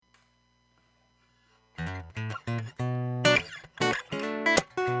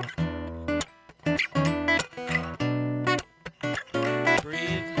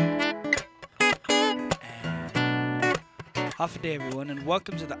Half a day, everyone, and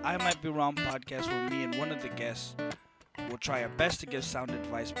welcome to the I Might Be Wrong podcast where me and one of the guests will try our best to give sound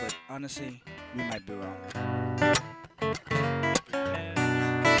advice, but honestly, we might be wrong.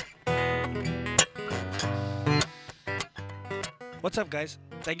 What's up, guys?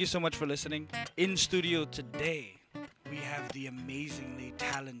 Thank you so much for listening. In studio today, we have the amazingly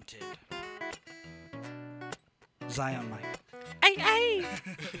talented Xion Mike. Ay, ay.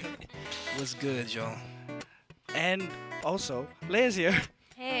 What's good, y'all? And also, Leah's here.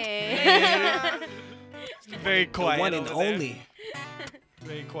 Hey. Very quiet. The one and over there. only.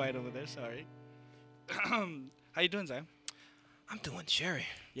 Very quiet over there, sorry. How you doing, Zion? I'm doing cherry.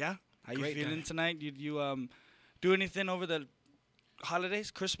 Yeah? How you Great feeling day. tonight? Did you do anything over the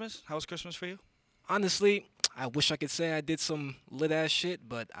holidays, Christmas? How was Christmas for you? Honestly, I wish I could say I did some lit ass shit,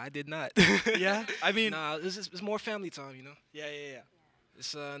 but I did not. Yeah? I mean, Nah, it's more family time, you know. yeah.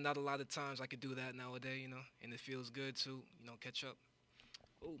 It's not a lot of times I could do that nowadays, you know, and it feels good to, catch up.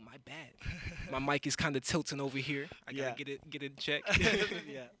 Oh, my bad. My mic is kind of tilting over here. I gotta Yeah. get it checked.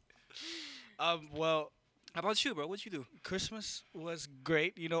 Yeah. Well, How about you, bro? What'd you do? Christmas was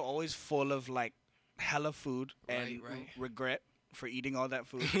great, always full of like hella food and Right. regret for eating all that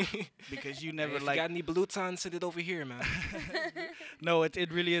food because you never Hey, if like you got any Bluton, send it over here, man. No,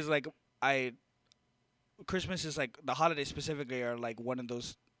 it really is like Christmas is like the holidays specifically are like one of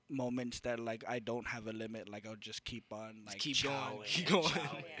those moments that like I don't have a limit. Like I'll just keep on like keep chowing going, and keep going.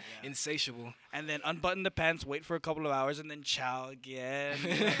 chowing, yeah. Insatiable. And then unbutton the pants, wait for a couple of hours, and then chow again.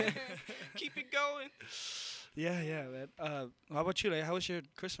 Keep it going. Yeah, man. How about you, Leia? How was your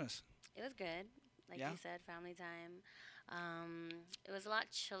Christmas? It was good. Like Yeah? you said, family time. It was a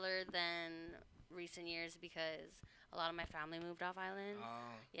lot chiller than recent years because a lot of my family moved off island.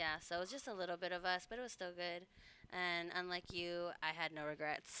 Yeah, so it was just a little bit of us, but it was still good. And unlike you, I had no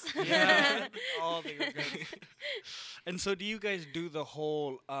regrets. Yeah, all the regrets. And so, do you guys do the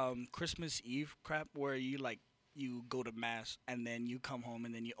whole Christmas Eve crap where you go to mass and then you come home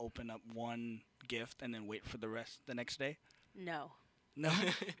and then you open up one gift and then wait for the rest the next day? No. No.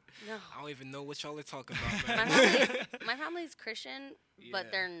 No. I don't even know what y'all are talking about, My man. family's Christian, Yeah.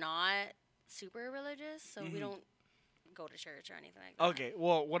 but they're not super religious, so Mhm. we don't go to church or anything like that. Okay.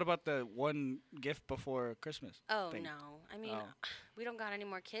 Well, what about the one gift before Christmas? Oh, thing? no. I mean, Oh. we don't got any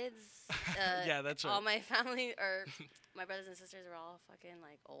more kids. Yeah, that's right. All my family, or my brothers and sisters are all fucking,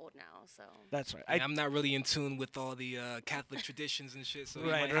 like, old now, so. That's right. I'm not really in tune with all the Catholic traditions and shit, so you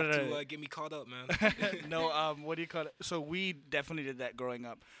Right, might have right. to get me caught up, man. No, what do you call it? So we definitely did that growing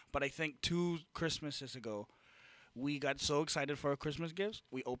up, but I think 2 Christmases ago, we got so excited for our Christmas gifts,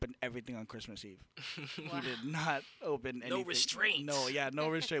 we opened everything on Christmas Eve. Wow. We did not open anything. restraints. No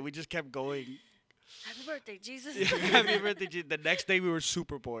restraint. We just kept going. Happy birthday, Jesus. Happy birthday, the next day we were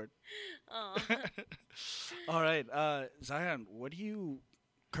super bored. Aw. All right, Zion, what are you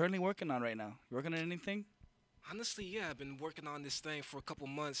currently working on right now? You working on anything? Honestly, yeah, I've been working on this thing for a couple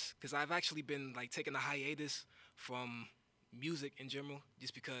months because I've actually been like taking a hiatus from music in general,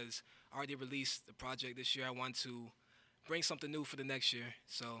 just because I already released the project this year. I want to bring something new for the next year,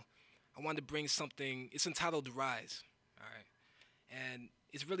 so I wanted to bring something. It's entitled Rise, all right, and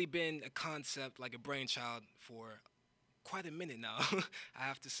it's really been a concept, like a brainchild, for quite a minute now, I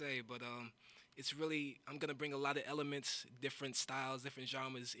have to say. But it's really, I'm gonna bring a lot of elements, different styles, different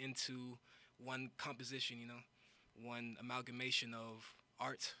genres into one composition, one amalgamation of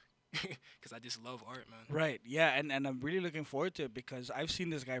art, because I just love art, man. Right, yeah, and I'm really looking forward to it because I've seen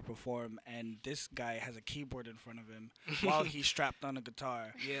this guy perform, and this guy has a keyboard in front of him while he's strapped on a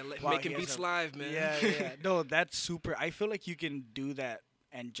guitar. Yeah, Wow, making he has beats a- live, man. Yeah. No, that's super. I feel like you can do that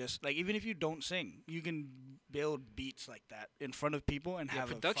and just like even if you don't sing, you can build beats like that in front of people and Yeah,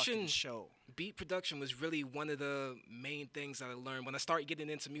 have a production- fucking show. Beat production was really one of the main things that I learned when I started getting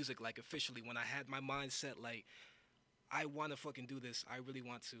into music, like officially, when I had my mindset, like, I want to fucking do this. I really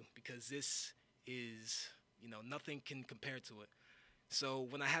want to, because this is, nothing can compare to it. So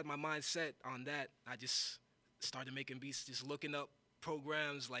when I had my mind set on that, I just started making beats, just looking up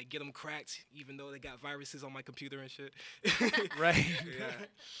programs, like get them cracked, even though they got viruses on my computer and shit. Right. Yeah.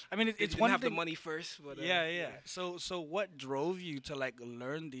 I mean, it's Didn't one have thing. the money first, but Yeah. So what drove you to like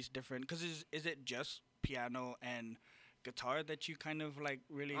learn these different? Because is it just piano and guitar that you kind of like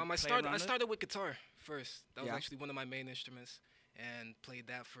really? I play started. around I with? started with guitar first. That was Yeah. actually one of my main instruments, and played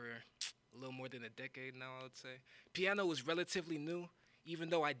that for a little more than a decade now, I would say. Piano was relatively new.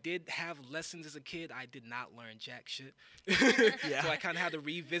 Even though I did have lessons as a kid, I did not learn jack shit. Yeah. So I kind of had to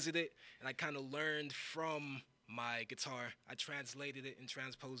revisit it, and I kind of learned from my guitar. I translated it and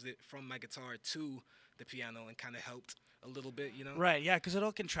transposed it from my guitar to the piano and kind of helped a little bit, you know. Right, yeah, because it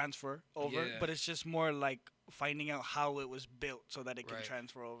all can transfer over, Yeah. but it's just more like finding out how it was built so that it can Right.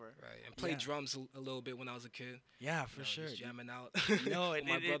 transfer over. Right, and played Yeah. drums a little bit when I was a kid. Yeah, You for know, sure. just jamming out No, with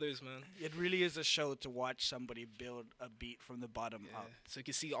my brothers, man. it really is a show to watch somebody build a beat from the bottom Yeah. up. So you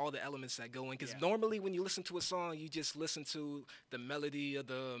can see all the elements that go in. Because Yeah. normally when you listen to a song, you just listen to the melody of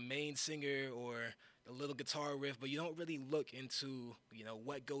the main singer or the little guitar riff, but you don't really look into, you know,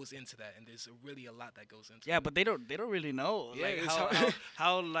 what goes into that. And there's really a lot that goes into Yeah, it. but they don't really know Yeah, like it's how, hard.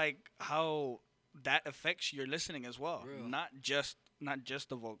 how that affects your listening as well. Real. Not just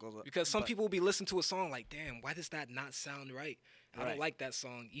the vocals. Because some but- people will be listening to a song like, damn, why does that not sound right? I Right. don't like that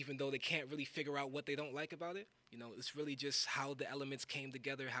song, even though they can't really figure out what they don't like about it. You know, it's really just how the elements came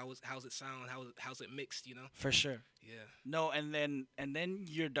together, how's it sound, how's it mixed, you know? For sure. Yeah. No, and then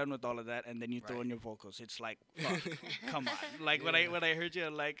you're done with all of that, and then you throw Right. in your vocals. It's like, fuck, come on. Like when Yeah. I heard you,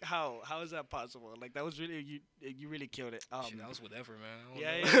 like how is that possible? Like that was really you really killed it. Shit, I was whatever, man. I don't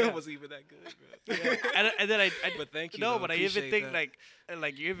Yeah, know. yeah, yeah. I wasn't even that good, bro. Yeah. And then I But thank you. no, though. but I even Appreciate think that.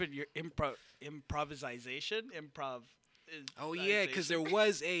 like you even your improv. Oh yeah, because there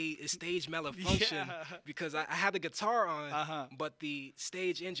was a stage malfunction Yeah. because I had the guitar on, Uh-huh. but the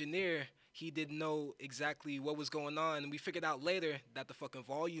stage engineer he didn't know exactly what was going on, and we figured out later that the fucking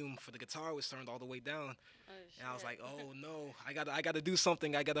volume for the guitar was turned all the way down, Oh, and I was shit. like, oh no, I gotta do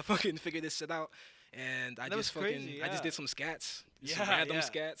something, I gotta fucking figure this shit out, and I That was just fucking crazy, I just yeah. did some scats, some Yeah, random yeah.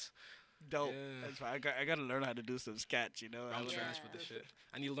 scats. Dope. Yeah. That's why I gotta learn how to do some sketch. You know. I'm I was- trash with this shit.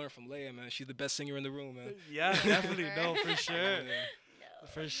 I need to learn from Leah, man. She's the best singer in the room, man. Yeah, definitely. No, for sure. Yeah. No.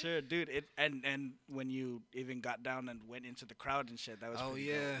 For sure, dude. It and when you even got down and went into the crowd and shit, that was Oh pretty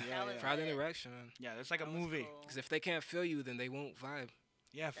yeah, dope. That was crowd lit. interaction, man. Yeah, it's like a That was movie. cool. Because if they can't feel you, then they won't vibe.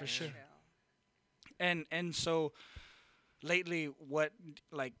 Yeah, for That's sure. true. And so lately,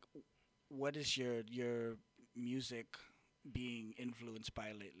 what is your music being influenced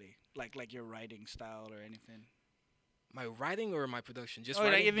by lately? Like your writing style or anything? My writing or my production? Just Oh,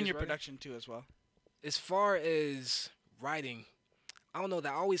 writing. like even Just your writing? production too as well. As far as writing, I don't know.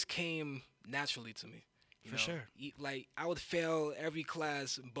 That always came naturally to me. You For know? sure. Like I would fail every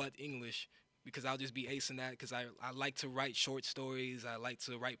class but English because I'll just be acing that because I like to write short stories. I like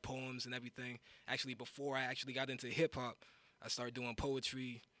to write poems and everything. Actually, before I actually got into hip hop, I started doing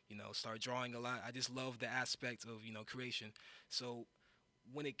poetry. You know, started drawing a lot. I just love the aspect of creation. So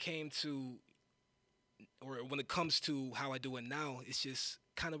when it came to or when it comes to how I do it now, it's just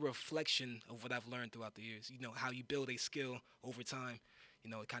kind of a reflection of what I've learned throughout the years. You know, how you build a skill over time. You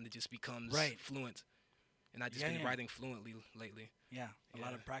know, it kind of just becomes Right. fluent. And I've just Yeah, been yeah. writing fluently lately. Yeah, a lot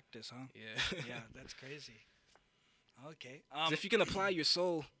Yeah. of practice, huh? Yeah. Yeah, that's crazy. Okay. 'Cause if you can apply your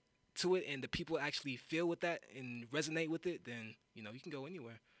soul to it and the people actually feel with that and resonate with it, then, you can go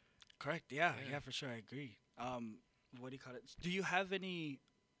anywhere. correct. Yeah, Yeah. yeah, for sure. I agree. What do you call it? Do you have any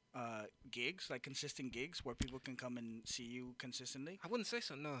gigs, like consistent gigs, where people can come and see you consistently? I wouldn't say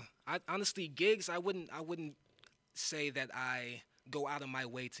so, no. I honestly, gigs, I wouldn't say that I go out of my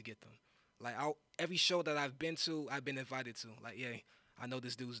way to get them. Like every show that I've been to, I've been invited to. Like, yeah, I know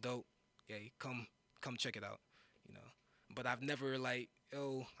this dude's dope. Yeah, come check it out. But I've never like,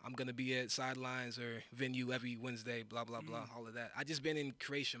 oh, I'm gonna be at Sidelines or venue every Wednesday, blah blah blah, all of that. I just been in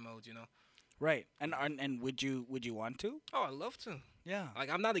creation mode. Right. And would you want to? Oh, I love to. Yeah. Like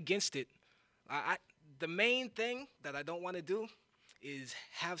I'm not against it. I the main thing that I don't want to do is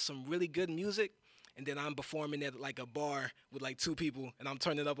have some really good music and then I'm performing at like a bar with like two people and I'm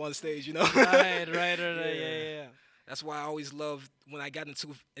turning up on stage, Right. Yeah. That's why I always loved when I got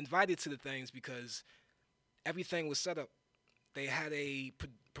invited to the things because everything was set up. They had a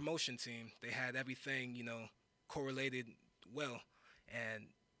promotion team. They had everything, correlated well, and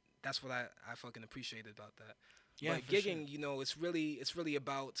that's what I fucking appreciated about that. Yeah, but for sure. gigging, it's really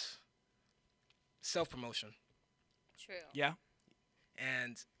about self promotion. True. Yeah.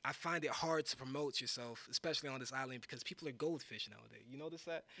 And I find it hard to promote yourself, especially on this island, because people are goldfish nowadays. You notice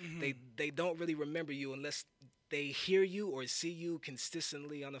that? Mhm. They don't really remember you unless they hear you or see you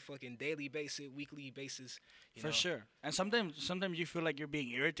consistently on a fucking daily basis, weekly basis. For sure. And sometimes you feel like you're being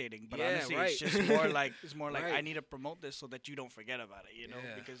irritating, but Yeah, honestly, right. it's just more like I Right. need to promote this so that you don't forget about it,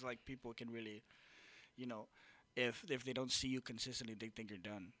 Yeah. because like people can really, if they don't see you consistently, they think you're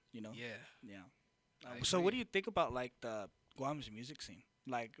done, Yeah. Yeah. I So what agree. do you think about like the Guam's music scene?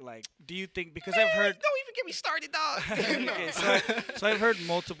 Like do you think, because I've heard Don't even get me started, dog. okay, so I've heard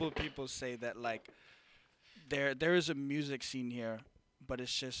multiple people say that like there is a music scene here, but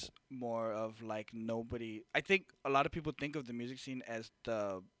it's just more of like nobody. I think a lot of people think of the music scene as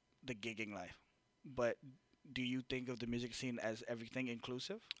the gigging life, but do you think of the music scene as everything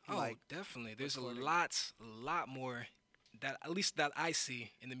inclusive? Oh, Like definitely. There's recording. a lot more that at least that I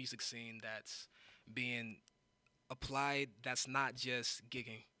see in the music scene that's being applied. That's not just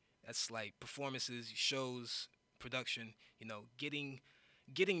gigging. That's like performances, shows, production. You know, getting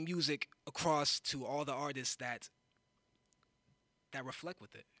music across to all the artists that reflect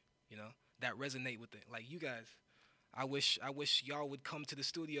with it. You know, that resonate with it. Like you guys. I wish y'all would come to the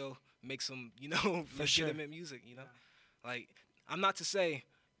studio, make some, For sure. legitimate music, Like I'm not to say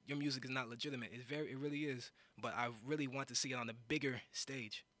your music is not legitimate. It really is, but I really want to see it on a bigger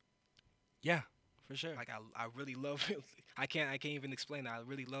stage. Yeah, for sure. Like I really love I can't even explain that. I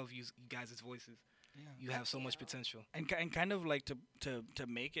really love you guys' voices. Yeah. You have so much potential. And kind of like to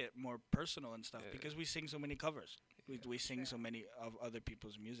make it more personal and stuff Yeah. because we sing so many covers. We sing so True. many of other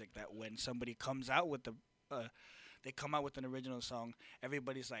people's music that when somebody comes out with they come out with an original song,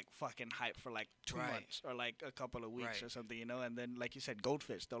 everybody's like fucking hyped for like 2 Right. months or like a couple of weeks Right. or something, and then like you said,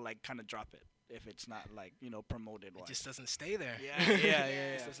 Goldfish, they'll like kind of drop it if it's not like promoted. It wise. just doesn't stay there. Yeah, yeah,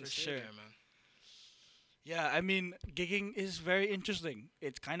 It It for doesn't stay sure. there, man. Yeah, I mean, gigging is very interesting.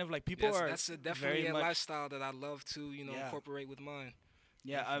 It's kind of like people That's, are that's a, very definitely a much lifestyle that I love to, Yeah. incorporate with mine.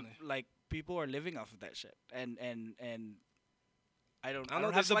 yeah, definitely. like people are living off of that shit, and I don't I know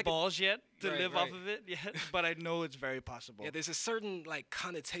have there's the like balls yet to Right, live off right. of it yet, but I know it's very possible. Yeah, there's a certain like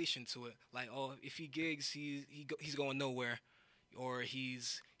connotation to it. Like, oh, if he gigs, he's going nowhere, or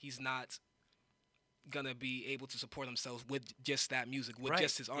he's not gonna be able to support himself with just that music, with Right.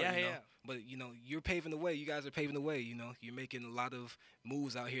 just his art. Yeah, you know. yeah. But you're paving the way. You guys are paving the way. You're making a lot of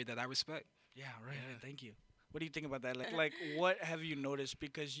moves out here that I respect. Yeah, right. Yeah. Thank you. What do you think about that? Like, what have you noticed?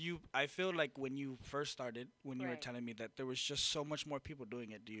 Because I feel like when you first started, when you were Right. telling me that there was just so much more people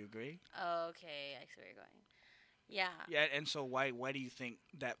doing it. Do you agree? Okay, I see where you're going. Yeah. Yeah, and so why do you think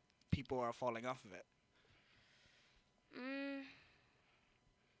that people are falling off of it? Mm,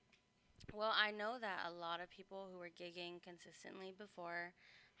 well, I know that a lot of people who were gigging consistently before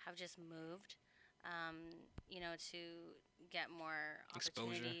have just moved, to get more Exposure.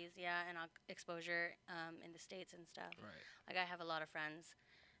 opportunities. Yeah, and exposure in the States and stuff. Right. Like, I have a lot of friends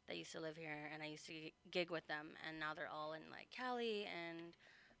that used to live here, and I used to gig with them, and now they're all in, like, Cali and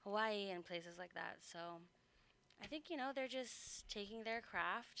Hawaii and places like that. So I think, they're just taking their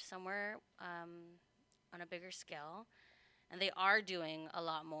craft somewhere on a bigger scale, and they are doing a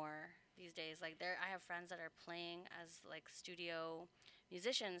lot more these days. Like, I have friends that are playing as like studio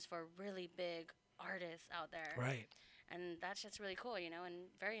musicians for really big artists out there, Right. and that's just really cool, and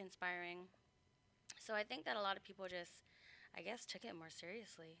very inspiring. So I think that a lot of people just, I guess, took it more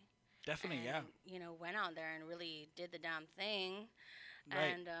seriously. Definitely. And, Yeah. went out there and really did the damn thing, Right.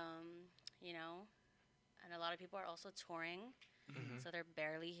 and you know, and a lot of people are also touring, Mm-hmm. so they're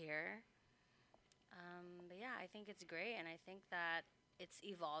barely here. But yeah, I think it's great, and I think that it's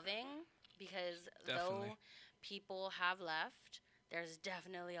evolving because Definitely. though people have left, there's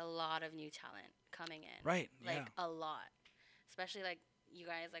definitely a lot of new talent coming in. Right. Like, Yeah. a lot. Especially like you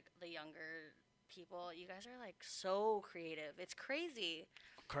guys, like the younger people. You guys are like so creative. It's crazy.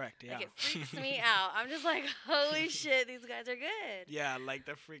 Correct. Yeah. Like, it freaks me out. I'm just like, holy shit, these guys are good. Yeah, like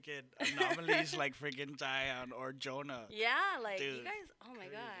the freaking anomalies, like freaking Xion or Jonah. Yeah, like you Dude, guys. Oh my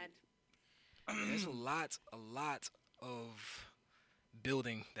crazy. god. There's a lot of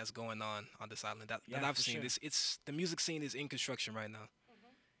building that's going on this island that Yeah, I've for seen. sure. It's the music scene is in construction right now.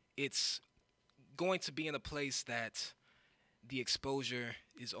 It's going to be in a place that the exposure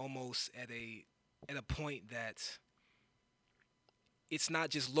is almost at a point that it's not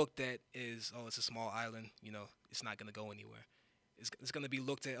just looked at as, oh, it's a small island, it's not gonna go anywhere. It's gonna be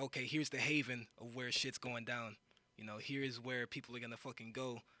looked at, okay, here's the haven of where shit's going down. Here's where people are gonna fucking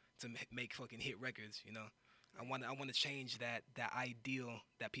go to make fucking hit records. I want to change that ideal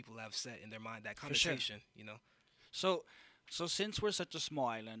that people have set in their mind, that For sure. connotation. So, since we're such a small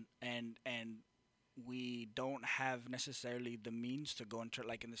island and we don't have necessarily the means to go into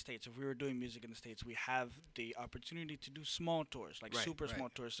like in the States. If we were doing music in the States, we have the opportunity to do small tours, like Right, super right. small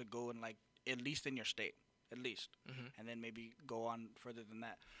tours to go and like at least in your state, at least, Mhm. and then maybe go on further than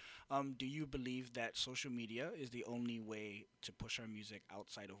that. Do you believe that social media is the only way to push our music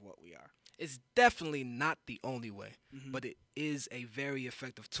outside of what we are? It's definitely not the only way, Mhm. but it is a very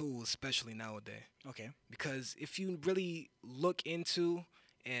effective tool, especially nowadays. Okay. Because if you really look into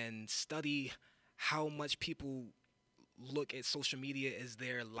and study how much people look at social media as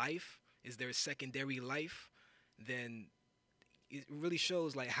their life, as their secondary life, then it really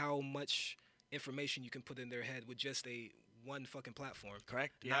shows like how much information you can put in their head with just a one fucking platform.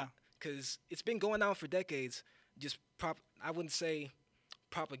 Correct. Yeah. Because it's been going on for decades. Just I wouldn't say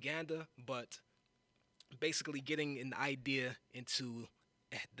propaganda, but basically getting an idea into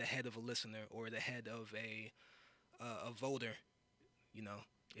the head of a listener or the head of a voter. You know,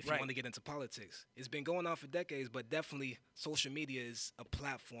 if you Right. want to get into politics, it's been going on for decades, but definitely social media is a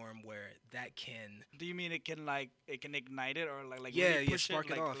platform where that can Do you mean it can ignite it or like yeah really yeah push it spark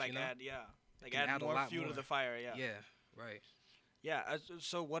it off. like You know, add it like can add add a more lot fuel more. to the fire? Yeah. Yeah, right. Yeah.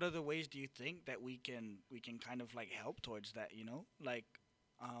 So what other ways do you think that we can kind of like help towards that? Like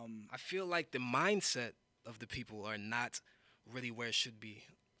I feel like the mindset of the people are not really where it should be.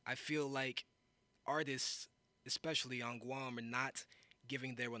 I feel like artists, especially on Guam, are not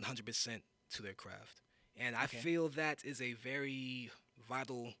giving their 100% to their craft. And I okay. feel that is a very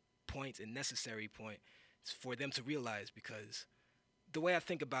vital point and necessary point for them to realize because the way I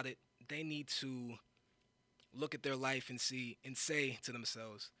think about it, they need to look at their life and see and say to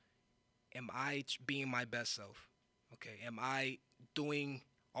themselves, am I being my best self? Okay, am I doing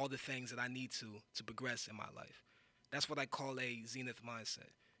all the things that I need to progress in my life? That's what I call a zenith mindset.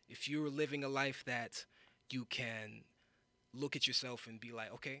 If you're living a life that you can look at yourself and be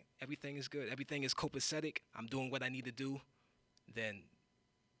like, okay, everything is good, everything is copacetic, I'm doing what I need to do, then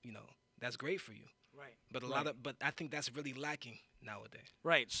you know that's great for you. Right. But but I think that's really lacking nowadays.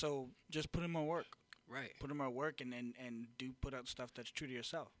 Right. So just put in more work. Right. Put in more work and do put out stuff that's true to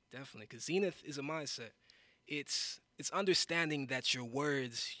yourself. Definitely, because zenith is a mindset. It's understanding that your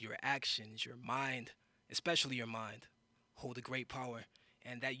words, your actions, your mind, especially your mind, hold a great power,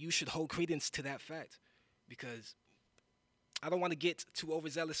 and that you should hold credence to that fact. Because I don't want to get too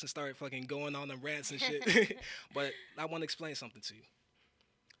overzealous and start fucking going on the rants and shit, but I want to explain something to you.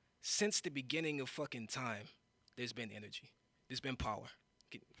 Since the beginning of fucking time, there's been energy, there's been power.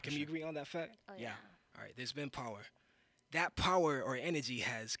 Can we agree on that fact? Oh Yeah. yeah. All right, there's been power. That power or energy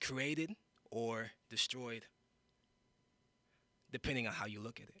has created or destroyed, depending on how you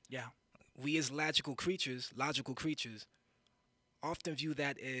look at it. Yeah. We as logical creatures, often view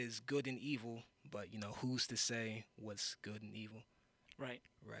that as good and evil, but who's to say what's good and evil, Right.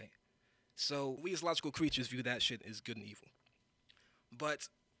 right? So we as logical creatures view that shit as good and evil. But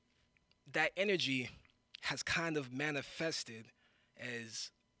that energy has kind of manifested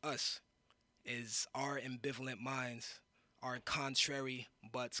as us, as our ambivalent minds, our contrary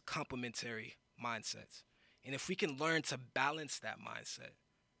but complementary mindsets. And if we can learn to balance that mindset,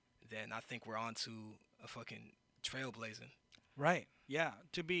 then I think we're on to a fucking trailblazing. Right. Yeah.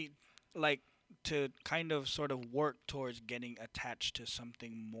 To be like to kind of sort of work towards getting attached to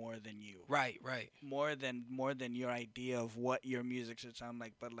something more than you. Right, right. More than your idea of what your music should sound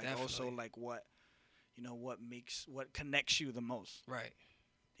like, but like also Definitely. like what connects you the most. Right.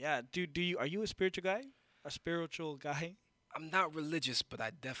 Yeah. Do you are you a spiritual guy? A spiritual guy? I'm not religious, but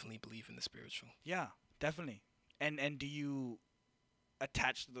I definitely believe in the spiritual. Yeah, definitely. And do you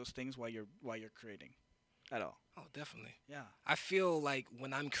attach to those things while you're creating at all? Oh, definitely. Yeah. I feel like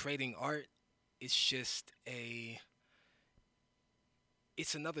when I'm creating art, it's just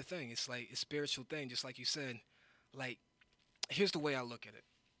it's another thing. It's like a spiritual thing, just like you said. Like, here's the way I look at it.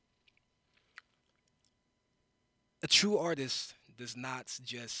 A true artist does not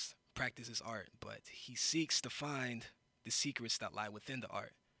just practice his art, but he seeks to find the secrets that lie within the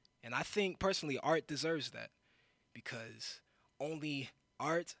art. And I think personally art deserves that because only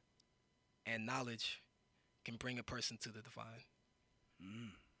art and knowledge can bring a person to the divine,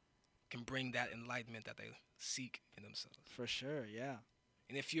 Mm, can bring that enlightenment that they seek in themselves. for sure. Yeah.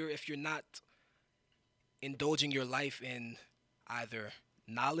 And if you're not indulging your life in either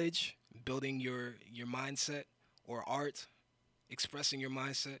knowledge, building your mindset, or art, expressing your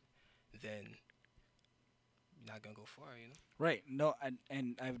mindset, then you're not gonna go far. Right. No,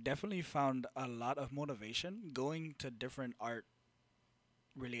 and I've definitely found a lot of motivation going to different art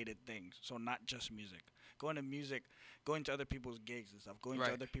related things. So not just music. Going to music, going to other people's gigs and stuff, going to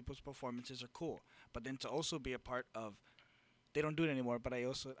Right. other people's performances are cool. But then to also be a part of they don't do it anymore, but I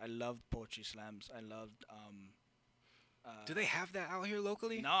loved poetry slams. I loved Do they have that out here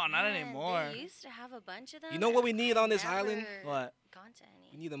locally? No, not Man, anymore. They used to have a bunch of them. You know what we and need I on this never island? What? Gone to We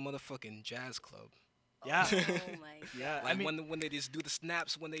any. need a motherfucking jazz club. Yeah. Oh my god. Yeah, I Like mean- when they just do the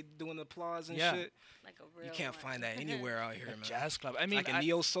snaps when they doing the applause and Yeah. shit. Like a real You can't one. find that anywhere out here, A man. jazz club. I It's mean, like a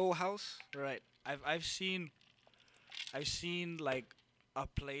neo soul house. right. I've seen like a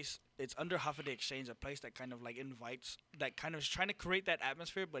place. It's under Holiday Exchange, a place that kind of like invites, that kind of is trying to create that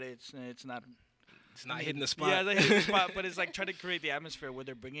atmosphere, but it's not. It's not I mean, hitting the spot. Yeah, it's not hitting the spot, but it's like trying to create the atmosphere where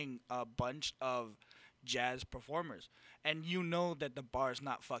they're bringing a bunch of jazz performers, and you know that the bar is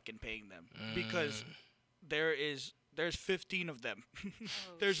not fucking paying them because there's 15 of them. Oh,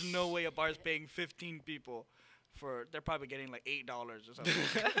 There's no way a bar is paying 15 people they're probably getting like $8 or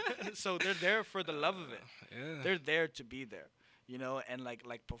something. So they're there for the love of it. Yeah. They're there to be there, and like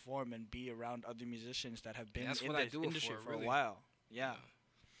perform and be around other musicians that have been That's in what I this do it industry for, for a really. while. Yeah.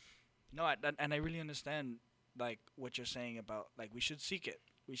 No, and I really understand like what you're saying about like we should seek it.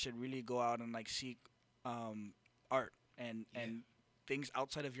 We should really go out and like seek art and things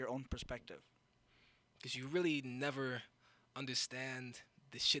outside of your own perspective. Because you really never understand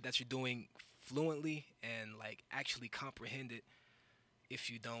the shit that you're doing fluently and like actually comprehend it if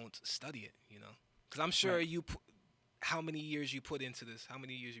you don't study it, Because I'm sure Right. how many years you put into this? How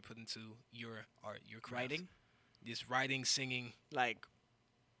many years you put into your art, your craft? Writing Just writing, singing. like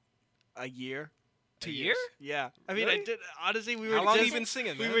a year. A 2 year? years. Yeah. I mean, Really? I did honestly. We were How long just you been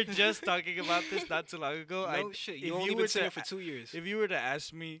singing, we man? were just talking about this not too long ago. No shit. if You only you been were singing to for 2 years. If you were to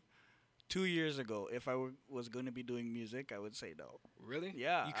ask me 2 years ago if was going to be doing music, I would say no. Really?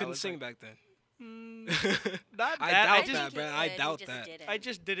 Yeah, You I couldn't was sing like, back then. Not I that. doubt I just, that, bro. I doubt just that. didn't. I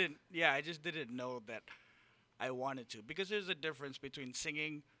just didn't. Yeah, I just didn't know that I wanted to because there's a difference between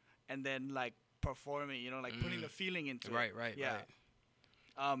singing and then like performing. Like putting the feeling into it. Right, Yeah.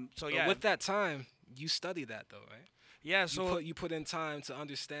 right. So But yeah. with that time, you study that though, right? Yeah. So You put in time to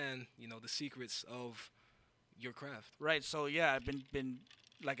understand, the secrets of your craft. right. So yeah, I've been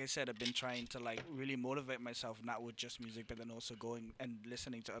like I said, I've been trying to like really motivate myself, not with just music, but then also going and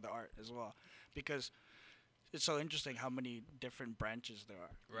listening to other art as well, because it's so interesting how many different branches there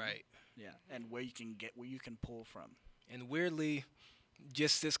are. Right. Yeah, and where you can pull from. And weirdly,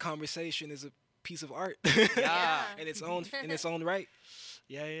 just this conversation is a piece of art. Yeah. in its own right.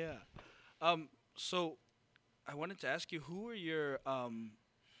 Yeah, yeah. So I wanted to ask you, who are your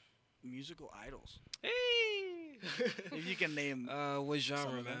musical idols? Hey. If you can name. What Some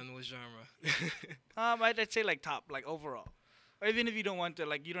genre, of them. man? What genre? I'd say like top, like overall, or even if you don't want to,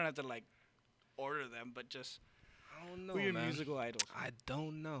 like, you don't have to like order them, but just I don't know, who are your man. musical idols? I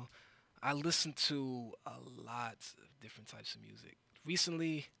don't know. I listen to a lot of different types of music.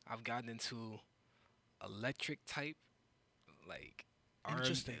 Recently, I've gotten into electric type, like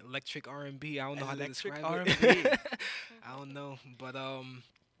Interesting. electric R&B. I don't know how to Electric describe R&B. it. I don't know, but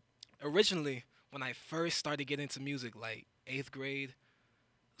originally when I first started getting into music, like 8th grade, it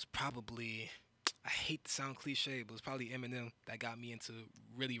was probably, I hate to sound cliche, but it was probably Eminem that got me into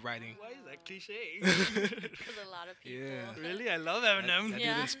really writing. Why is that cliche? Because a lot of people. Yeah. Really, I love That, Eminem. that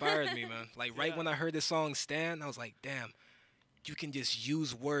Yeah. dude inspired me, man. Like right Yeah. when I heard the song "Stand," I was like, "Damn, you can just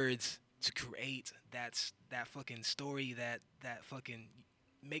use words to create that fucking story that fucking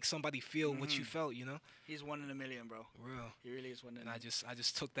make somebody feel what you Mhm. felt, He's 1 in a million, bro. Real." He really is 1 in a And million. I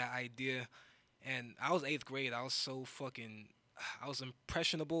just took that idea, and I was 8th grade. I was so fucking, I was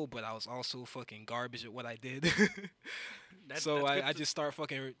impressionable, but I was also fucking garbage at what I did. So That's good I to- just started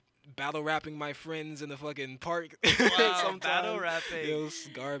fucking battle rapping my friends in the fucking park. Wow, Sometimes. battle rapping. It was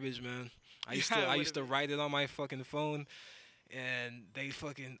garbage, man. I used Yeah, to it I used to would've write it on my fucking phone, and they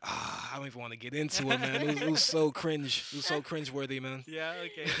fucking I don't even want to get into it, man. It was so cringe. It was so cringe worthy, man. Yeah,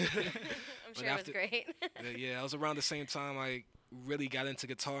 okay. I'm But sure it was after- great. Yeah, it was around the same time I really got into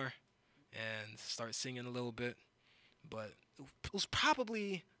guitar and started singing a little bit. But it was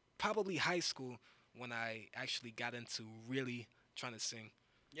probably high school when I actually got into really trying to sing.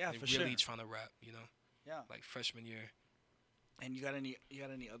 Yeah, and for really sure. trying to rap, Yeah. like freshman year. And you got any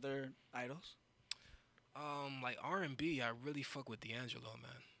other idols? Like R&B, I really fuck with D'Angelo,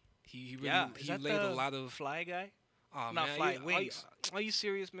 man. He really Yeah, is he that laid the a lot of. Fly guy? Oh not man, Fly, are you, Wings. Are you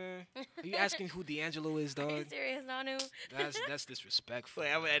serious, man? Are you asking who D'Angelo is, Are you dog? serious, Nanu? That's disrespectful.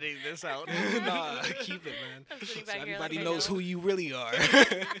 Wait, I'm man. editing this out. Nah, keep it, man. I'm sitting So back here everybody like I knows know. who you really are.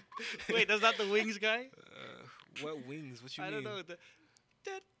 Wait, that's not the Wings guy? What wings? What you I mean? don't know. The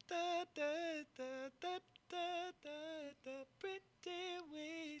pretty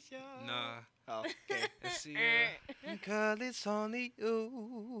wings, y'all. Nah. Oh, okay. Let's see. Er. Girl, it's only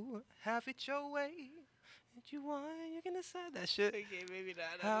you. Have it your way. If you want, you can decide that shit. Okay, maybe not.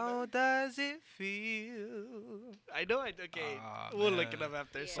 I don't How know. does it feel? I know it. Okay, Aw, we'll look it man. up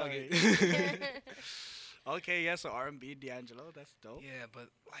after. Yeah. Sorry. Okay, yeah. So R&B, D'Angelo. That's dope. Yeah, but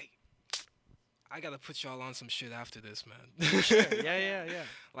like, I gotta put y'all on some shit after this, man. Yeah.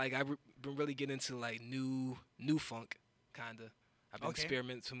 Like I've been really getting into like new funk, kinda. I've been Okay.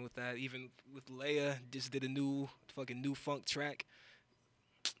 experimenting with that. Even with Leah, just did a new funk track.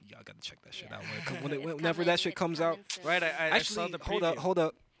 Y'all gotta check that shit Yeah. out It's whenever that coming, shit it's comes out. coming soon. Right. I Actually, saw the hold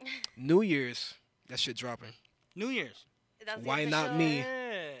up. New Year's, that shit dropping. New Year's. That's the Why not official- me? Shit.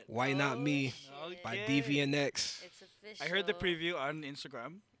 Why Not Me shit. by Okay. DVNX. It's official. I heard the preview on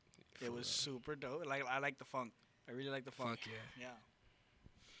Instagram. It was super dope. Like I like the funk. I really like the funk. Fuck yeah.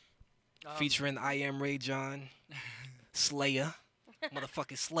 Yeah. featuring I Am Ray John, Slayer,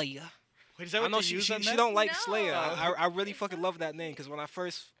 motherfucking Slayer. Wait, is that I what know you use on she that? don't like No. Slayer. I really It's fucking so love that name cute. because when I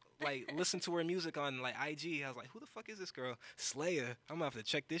first like listened to her music on like IG, I was like, who the fuck is this girl? Slayer. I'm gonna have to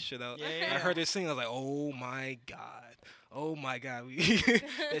check this shit out. Yeah, And I yeah. heard her sing. I was like, oh my god, oh my god,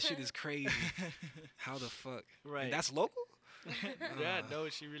 that shit is crazy. How the fuck? Right. And that's local. Yeah, Ah. no,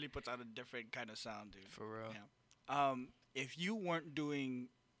 she really puts out a different kind of sound, dude. For real. Yeah. If you weren't doing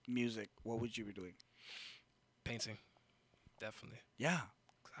music, what would you be doing? Painting, definitely. Yeah.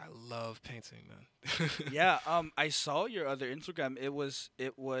 I love painting, man. Yeah. I saw your other Instagram. It was.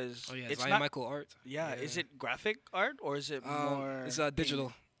 Oh yeah, It's Zion not. Michael art. Yeah. Is it graphic art or is it more? It's paint?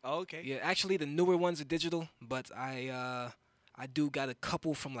 digital. Oh, okay. Yeah, actually the newer ones are digital, but I do got a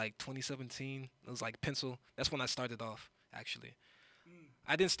couple from like 2017. It was like pencil. That's when I started off actually.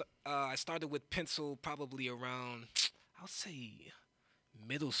 I didn't. I started with pencil probably around, I'll say,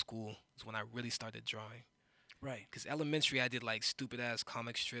 middle school is when I really started drawing. Right. Cause elementary I did like stupid ass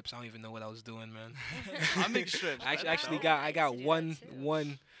comic strips. I don't even know what I was doing, man. Comic strips. I That's actually dope. got I I used got to do that one too.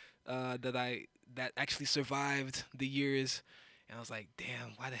 one that actually survived the years, and I was like,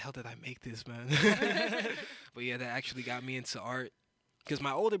 damn, why the hell did I make this, man? But yeah, that actually got me into art. Cause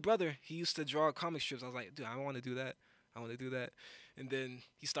my older brother, he used to draw comic strips. I was like, dude, I want to do that. I want to do that. And then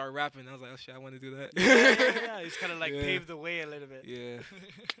he started rapping. I was like, oh shit, I want to do that. Yeah. He's kind of like Yeah. paved the way a little bit. Yeah.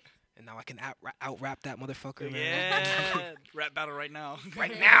 And now I can out rap that motherfucker, man. Yeah. Rap battle right now.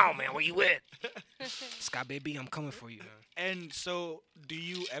 Right now, man, where you at? Sky baby, I'm coming for you, man. And so, do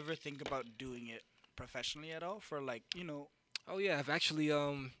you ever think about doing it professionally at all? For like, Oh yeah, I've actually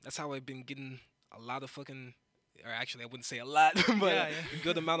that's how I've been getting a lot of fucking, or actually I wouldn't say a lot, but Yeah, a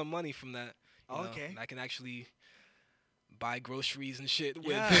good amount of money from that. you know, Okay. and I can actually buy groceries and shit with.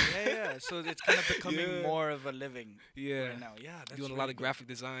 Yeah. So it's kind of becoming Yeah. more of a living Yeah. right now. Yeah, that's Doing a lot of graphic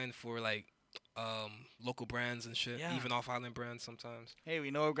design for like local brands and shit, Yeah. even off island brands sometimes. Hey, we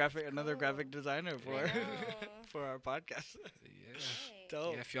know another graphic designer for I know. for our podcast. Yeah. Right.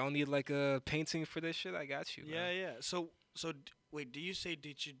 Dope. Yeah, if y'all need like a painting for this shit, I got you. Yeah, man. yeah. So wait,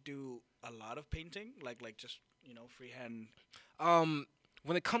 did you do a lot of painting, like just freehand?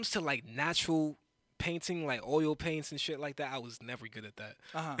 When it comes to like natural painting, like oil paints and shit like that, I was never good at that.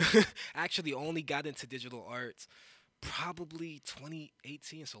 Uh-huh. I actually only got into digital art probably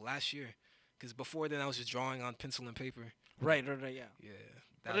 2018, so last year. Because before then, I was just drawing on pencil and paper. Right. Yeah. Yeah.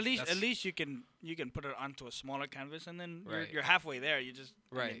 But at least you can put it onto a smaller canvas, and then Right. you're halfway there. You just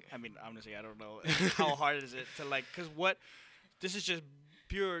Right. I mean, honestly, I don't know how hard is it to like, cause this is just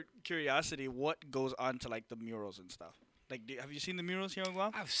pure curiosity. What goes on to like the murals and stuff? Like, have you seen the murals here in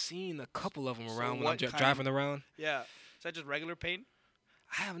Guam? I've seen a couple of them So around when I'm what kind- driving around. Yeah. Is that just regular paint?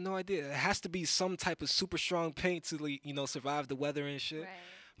 I have no idea. It has to be some type of super strong paint to like, survive the weather and shit. Right.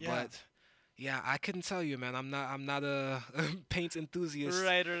 Yeah. But yeah, I couldn't tell you, man. I'm not a paint enthusiast.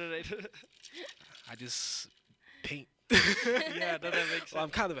 Right. I just paint. Yeah, no, that makes Well, I'm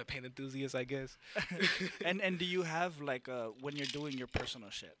sense. kind of a paint enthusiast, I guess. And do you have like when you're doing your personal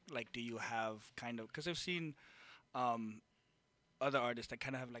shit, like do you have kind of, because I've seen other artists that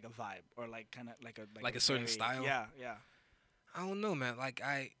kind of have like a vibe or like kind of like a certain very- style? Yeah. I don't know, man. Like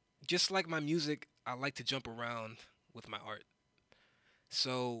I just like my music, I like to jump around with my art.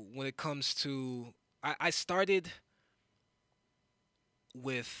 So when it comes to, I started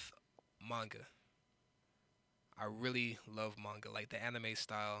with manga. I really love manga, like the anime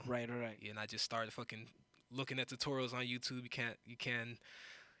style. Right. Yeah, and I just started fucking looking at tutorials on YouTube. You can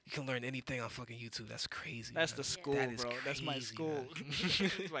learn anything on fucking YouTube. That's crazy. That's man. the school, That is bro. That's my crazy, school.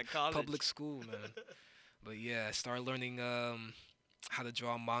 man. It's my college. Public school, man. But yeah, I started learning how to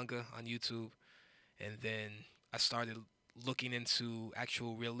draw manga on YouTube, and then I started looking into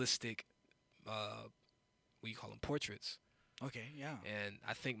actual realistic, what do you call them, portraits. Okay. Yeah. And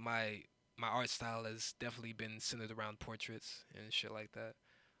I think my art style has definitely been centered around portraits and shit like that.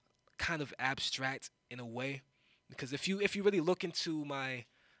 Kind of abstract in a way, because if you really look into my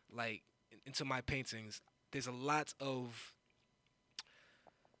paintings, there's a lot of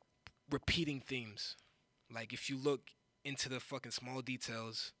repeating themes. Like if you look into the fucking small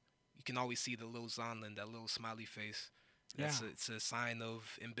details, you can always see the little Zonlin, that little smiley face. That's Yeah. it's a sign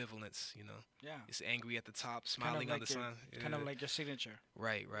of ambivalence, Yeah. It's angry at the top, Kind of smiling on like the your- sign. Kind of Yeah. like your signature.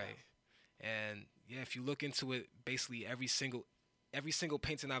 Right. And yeah, if you look into it, basically every single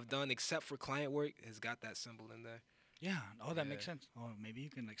painting I've done except for client work has got that symbol in there. Yeah. Oh, that makes Yeah. sense. Oh, maybe you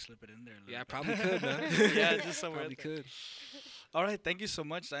can like slip it in there. A little Yeah, I bit. probably could, man. Yeah, just somewhere. Probably could. All right. Thank you so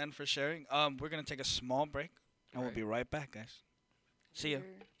much, Diane, for sharing. We're gonna take a small break, and we'll Right. be right back, guys. See ya.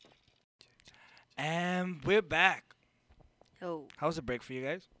 Later. And we're back. Oh, How was the break for you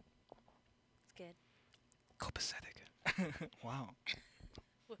guys? Copacetic. Wow.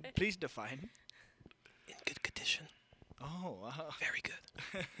 What? Please define. In good condition. Oh, wow. Very good.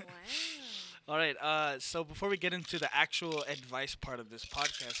 Wow. All right. So before we get into the actual advice part of this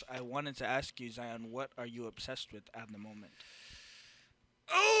podcast, I wanted to ask you, Zion, what are you obsessed with at the moment?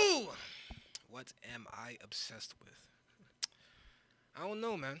 Oh! What am I obsessed with? I don't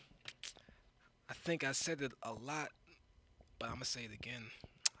know, man. I think I said it a lot, but I'm gonna say it again.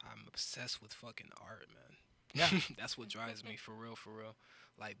 I'm obsessed with fucking art, man. Yeah. That's what drives me for real, for real.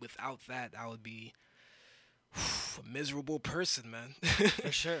 Like without that, I would be a miserable person, man.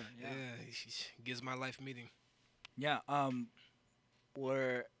 For sure. Yeah, Yeah. it gives my life meaning. Yeah.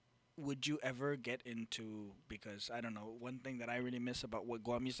 Where would you ever get into? Because I don't know. One thing that I really miss about what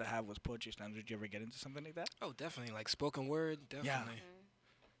Guam used to have was poetry slams. Would you ever get into something like that? Oh, definitely. Like spoken word, Yeah. definitely. Mm.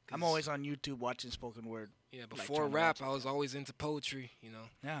 I'm 'Cause, always on YouTube watching spoken word. yeah. like, Before trying to rap, watch I it, was yeah. always into poetry. You know,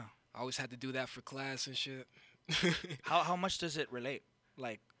 Yeah. I always had to do that for class and shit. How much does it relate?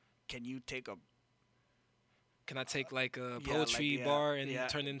 Like, can you take a Can I take like a Yeah, like, poetry yeah, bar and yeah.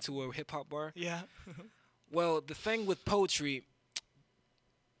 turn it into a hip hop bar? Yeah. Well, the thing with poetry,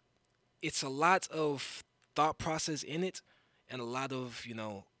 it's a lot of thought process in it, and a lot of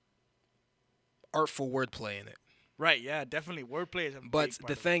artful wordplay in it. Right, yeah, definitely. Wordplay is a But big part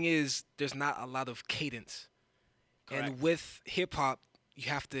the of it. thing is, there's not a lot of cadence. Correct. And with hip hop, you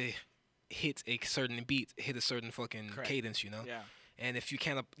have to hit a certain beat, hit a certain fucking Correct. cadence, you know. Yeah. And if you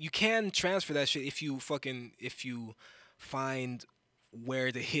can transfer that shit if you find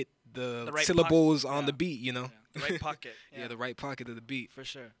where to hit the The right syllables on yeah. the beat, you know. Yeah. The right pocket. Yeah, the right pocket of the beat. For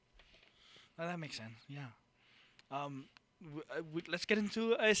sure. Well, that makes sense. Yeah. Let's get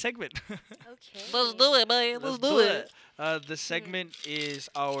into a segment. Okay. Let's do it. The Hmm. segment is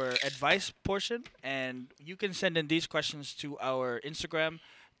our advice portion, and you can send in these questions to our Instagram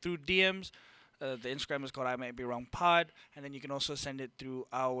through DMs. The Instagram is called I Might Be Wrong Pod, and then you can also send it through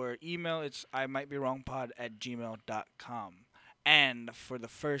our email. It's I Might Be Wrong Pod at gmail.com. And for the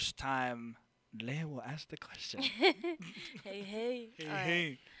first time, Leah will ask the question. Hey, hey. Hey, All right.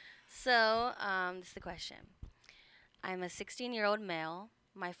 hey. So, this is the question. I'm a 16-year-old male.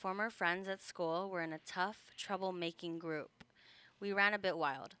 My former friends at school were in a tough, troublemaking group. We ran a bit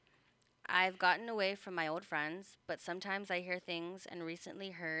wild. I've gotten away from my old friends, but sometimes I hear things and recently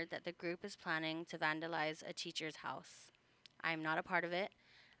heard that the group is planning to vandalize a teacher's house. I am not a part of it.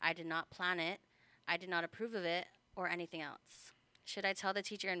 I did not plan it. I did not approve of it or anything else. Should I tell the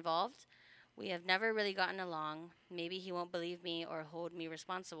teacher involved? We have never really gotten along. Maybe he won't believe me or hold me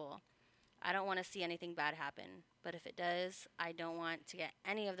responsible. I don't want to see anything bad happen, but if it does, I don't want to get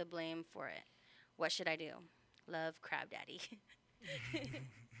any of the blame for it. What should I do? Love, Crab Daddy.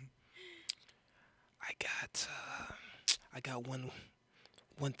 I got one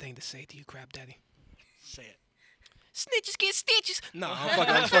thing to say to you, Crab Daddy. Say it. Snitches get stitches. No,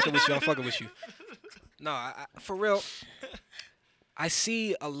 I'm fucking with you. I'm fucking with you. No, for real. I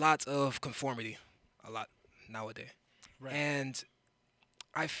see a lot of conformity, a lot nowadays, Right. and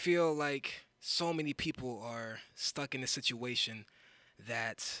I feel like so many people are stuck in a situation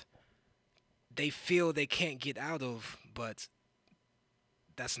that they feel they can't get out of, but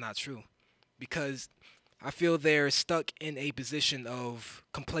that's not true, because I feel they're stuck in a position of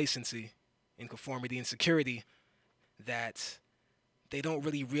complacency, in conformity and security, that they don't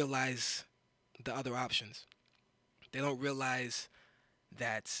really realize the other options. They don't realize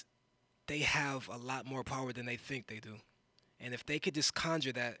that they have a lot more power than they think they do. And if they could just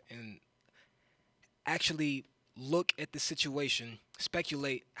conjure that and actually look at the situation,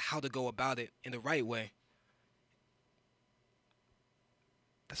 speculate how to go about it in the right way,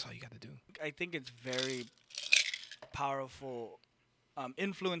 that's all you got to do. I think it's very powerful.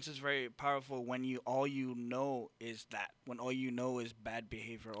 Influence is very powerful when all you know is that, when all you know is bad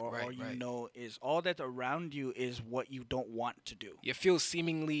behavior, or Right, all you right. know is all that's around you is what you don't want to do. It feels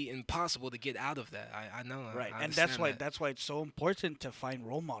seemingly impossible to get out of that. I know. Right, I and that's understand why that. that's why it's so important to find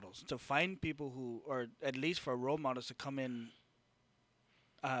role models, to find people who, or at least for role models to come in,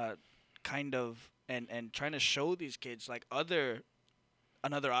 kind of, and trying to show these kids like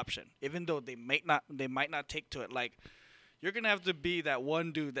another option, even though they might not take to it. Like, you're gonna have to be that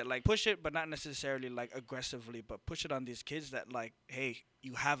one dude that like push it, but not necessarily like aggressively, but push it on these kids that like, hey,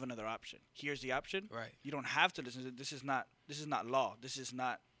 you have another option. Here's the option. Right. You don't have to listen to it. This is not law. This is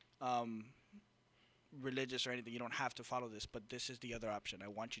not religious or anything. You don't have to follow this, but this is the other option. I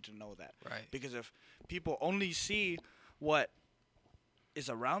want you to know that. Right. Because if people only see what is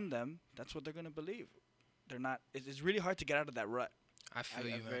around them, that's what they're gonna believe. They're not. It's really hard to get out of that rut. I feel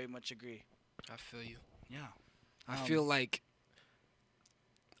I you, man. very much agree. I feel you. Yeah. I feel like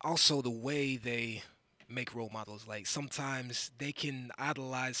also the way they make role models. Like sometimes they can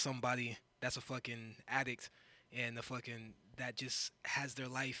idolize somebody that's a fucking addict and a fucking that just has their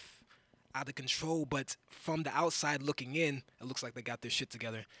life out of control, but from the outside looking in, it looks like they got their shit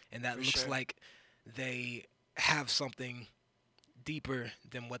together, and that For looks sure. like they have something deeper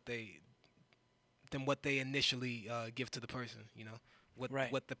than what they initially give to the person. You know,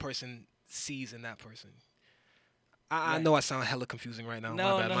 Right. what the person sees in that person. I Right. know I sound hella confusing right now. My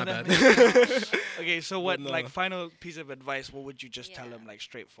No, bad, no, my that bad. makes sense. No. Okay, so But what, no. like, final piece of advice? What would you just tell Yeah. him, like,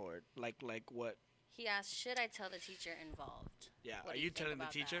 straightforward? Like what? He asked, should I tell the teacher involved? Yeah. What Are do you think telling the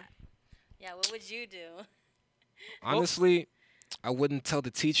about teacher? that? Yeah, what would you do? Well, Honestly, I wouldn't tell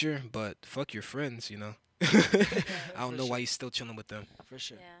the teacher, but fuck your friends, you know. Yeah. I don't for know sure. why you're still chilling with them. For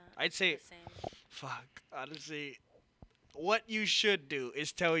sure. Yeah. I'd say, The same. fuck. Honestly, what you should do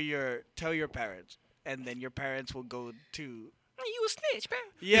is tell your parents, and then your parents will go to. You a snitch, man.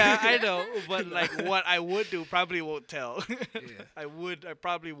 Yeah, I know, but No. like what I would do probably won't tell. Yeah. I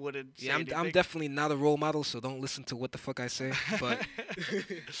probably wouldn't say Yeah, I'm anything. definitely not a role model, so don't listen to what the fuck I say. But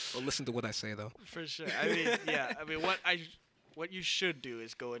or listen to what I say though. For sure. I mean, yeah. I mean, what you should do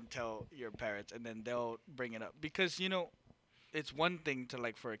is go and tell your parents, and then they'll bring it up because it's one thing to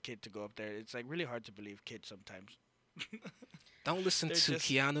like for a kid to go up there. It's like really hard to believe kids sometimes. Don't listen They're to just-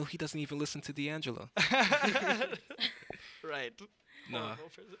 Keanu. He doesn't even listen to D'Angelo. Right. No, Horrible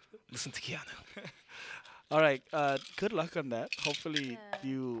person. listen to Keanu. All right. Good luck on that. Hopefully Yeah.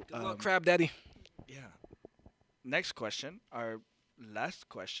 you. Good luck, Crab Daddy. Yeah. Next question. Our last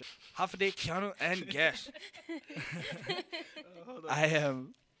question. Half a day, Keanu and guess. I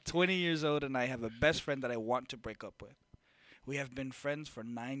am 20 years old and I have a best friend that I want to break up with. We have been friends for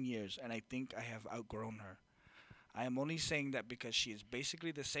 9 years and I think I have outgrown her. I am only saying that because she is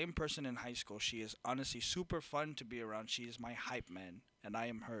basically the same person in high school. She is honestly super fun to be around. She is my hype man and I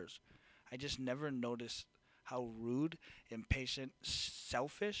am hers. I just never noticed how rude, impatient,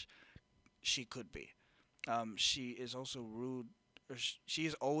 selfish she could be. She is also rude. She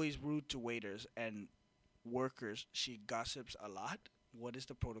is always rude to waiters and workers. She gossips a lot. What is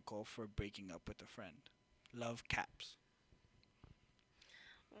the protocol for breaking up with a friend? Love, Caps.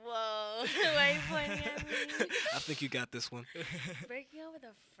 Whoa. Why are you pointing at me? I think you got this one. Breaking up with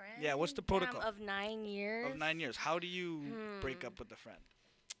a friend? Yeah, what's the Damn, protocol? of 9 years? Of 9 years, how do you break Hmm. up with a friend?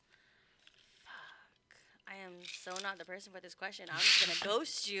 Fuck. I am so not the person for this question. I'm just going to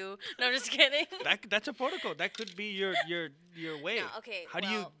ghost you. No, I'm just kidding. That's a protocol. That could be your way. No, okay, How do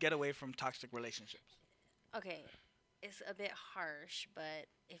you well- get away from toxic relationships? Okay, it's a bit harsh, but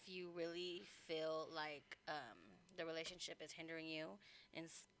if you really feel like the relationship is hindering you in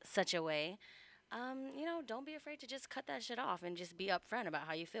such a way, don't be afraid to just cut that shit off and just be upfront about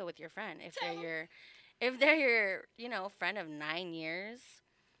how you feel with your friend. If they're your, friend of 9 years,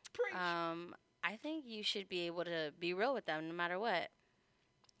 I think you should be able to be real with them no matter what.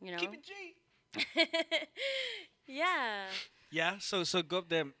 You know. Keep it G. Yeah. Yeah, so go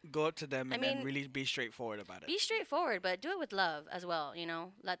up to them I and then mean, really be straightforward about it. Be straightforward, but do it with love as well,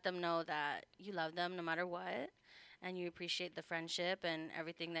 Let them know that you love them no matter what and you appreciate the friendship and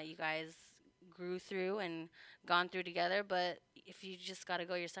everything that you guys grew through and gone through together, but if you just got to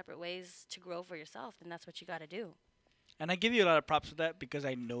go your separate ways to grow for yourself, then that's what you got to do. And I give you a lot of props for that because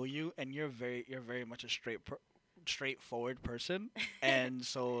I know you and you're very much a straightforward person. And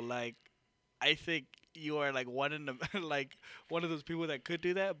so like I think you are like one in the like one of those people that could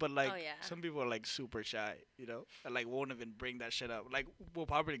do that, but like Oh, yeah. some people are like super shy, and like won't even bring that shit up. Like we'll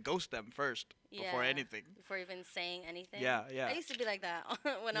probably ghost them first before Yeah. anything. Before even saying anything. Yeah, yeah. I used to be like that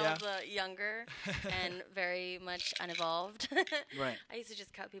when I Yeah. was younger and very much unevolved. Right. I used to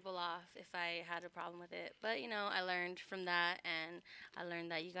just cut people off if I had a problem with it. But, I learned from that, and I learned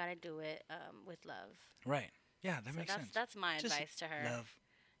that you got to do it with love. Right. Yeah, that So makes sense. that's my Just advice to her. Love.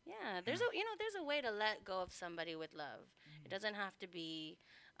 Yeah, there's a way to let go of somebody with love. It doesn't have to be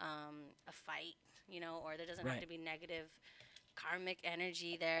a fight, or there doesn't have Right. to be negative karmic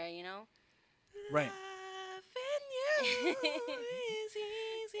energy there, Right.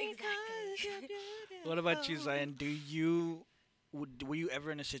 Exactly. What about you, Zion? Were you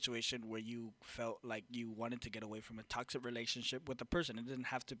ever in a situation where you felt like you wanted to get away from a toxic relationship with a person? It didn't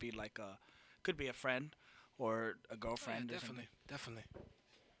have to be like could be a friend or a girlfriend. Yeah, or definitely, something. definitely.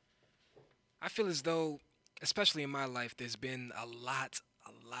 I feel as though, especially in my life, there's been a lot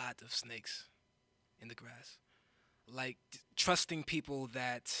of snakes in the grass. Like trusting people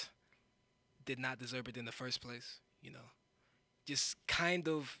that did not deserve it in the first place. Just kind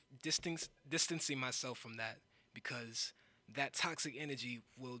of distancing myself from that because that toxic energy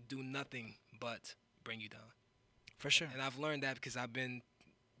will do nothing but bring you down. For sure. And I've learned that because I've been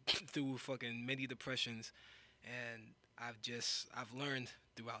through fucking many depressions, and I've learned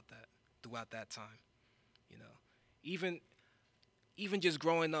throughout that time. You know, even even just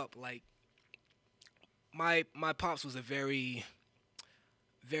growing up, like my pops was a very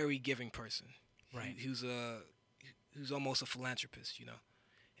giving person. Right. He was almost a philanthropist, you know.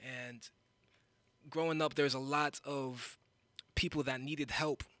 And growing up, there's a lot of people that needed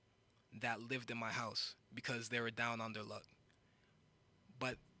help that lived in my house because they were down on their luck.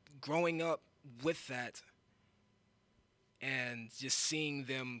 But growing up with that and just seeing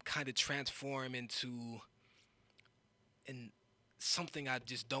them kind of transform into in something I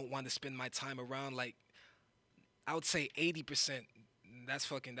just don't want to spend my time around, like I would say 80%.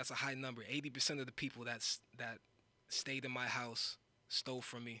 That's a high number. 80% of the people that stayed in my house stole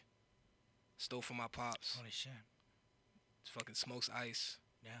from me, stole from my pops. Holy shit. Fucking smokes ice.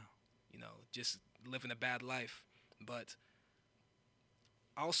 Yeah. You know, just living a bad life. But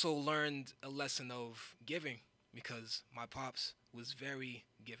I also learned a lesson of giving because my pops was very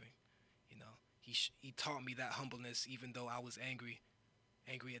giving. You know, he taught me that humbleness even though I was angry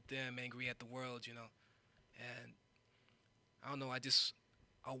at them, angry at the world. You know, and I don't know.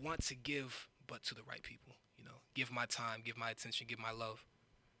 I want to give, but to the right people. You know, give my time, give my attention, give my love,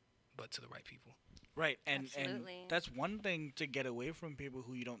 but to the right people. Right, and Absolutely. that's one thing to get away from people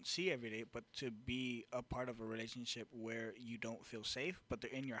who you don't see every day, but to be a part of a relationship where you don't feel safe, but they're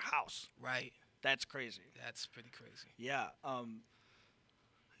in your house. Right. That's crazy. That's pretty crazy. Yeah.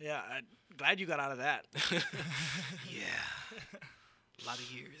 Yeah. I'm glad you got out of that. Yeah. A lot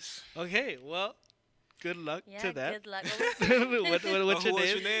of years. Okay. Well, good luck Yeah, to that. good luck. What's your What's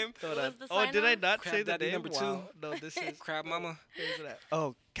name? your name? Hold What on. was the Oh, did I sign-off? not Crab say the Daddy name? number 2. Wow. No, this is Crab Mama. Where's it at?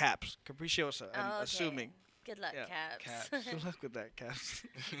 Oh, Caps. Capriciosa. I'm Oh, okay. assuming. Good luck, Yeah. Caps. Caps. Good luck with that, Caps.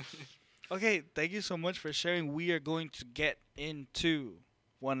 Okay, thank you so much for sharing. We are going to get into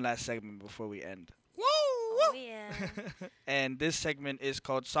one last segment before we end. Oh, yeah. And this segment is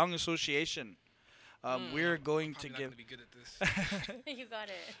called Song Association. We're going to I'm give. not gonna be good at this. You got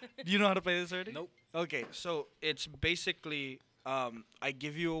it. Do you know how to play this already? Nope. Okay, so it's basically I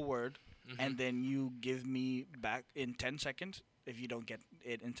give you a word, and then you give me back in 10 seconds. If you don't get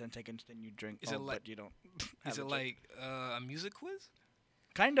it in 10 seconds, then you drink. Is it like- but you don't. Is have it a drink. like a music quiz?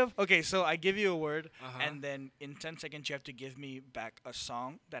 Kind of. Okay, so I give you a word, Uh-huh. and then in 10 seconds you have to give me back a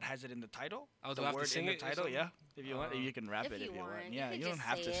song that has it in the title. Oh, the do I have to word sing in the it or title, something? yeah. If you want, you can rap If it if you you want. want. You Yeah, could you don't just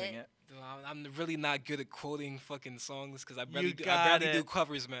have to say sing it. it. Dude, I'm really not good at quoting fucking songs because I You barely got do it.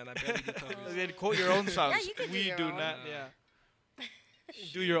 covers, man. I barely do And covers. then quote your own songs. you can do we your do own. not. Yeah.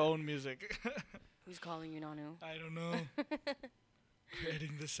 Do your own music. Who's calling you, Nanu? I don't know.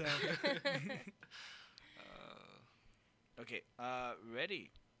 Creating the sound. Okay. Ready.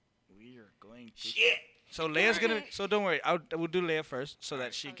 We are going to. Shit. So Leia's gonna. So don't worry. We'll do Leia first, so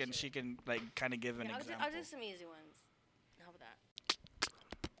that she Oh, can shit. she can like kind of give an Yeah, example. I'll do some easy ones. How about that?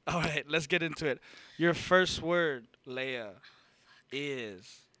 All right, let's get into it. Your first word, Leia,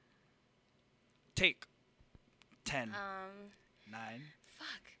 is take. 10, 9, Fuck.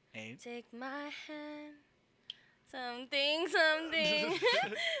 8. Take my hand. Something. Fuck,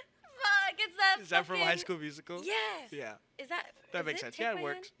 it's that. Is that from High fucking- School Musical? Yes. Yeah. Is that? That is makes it sense. Take Yeah, it My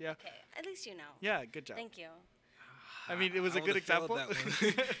works. Hand? Yeah. Okay, at least you know. Yeah, good job. Thank you. I mean, it was a good would've failed example. That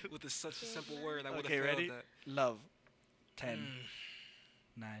one. With such a simple word, I would have Okay, failed ready? that. Love. 10, Mm.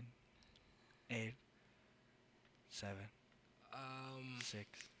 9, 8, 7, 6,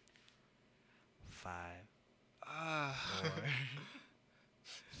 5, 4,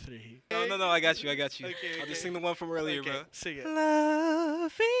 3. No, I got you. Okay, I'll okay. just sing the one from earlier, Okay, bro. sing it.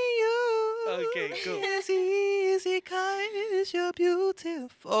 Loving you. Okay, cool. Is easy 'cause you're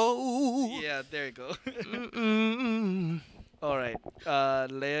beautiful. Yeah, there you go. Mm-mm. All right.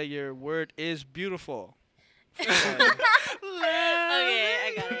 Leia, your word is beautiful. Okay,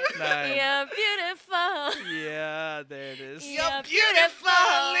 I got it. 9. You're beautiful. Yeah, there it is. You're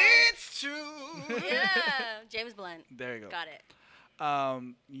beautiful. It's true. Yeah. James Blunt. There you go. Got it.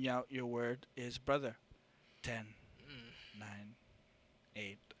 Yeah, your word is brother. 10, 9,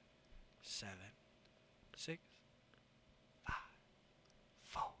 8, 7, 6, 5,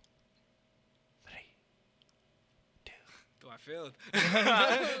 4, 3, 2. I failed.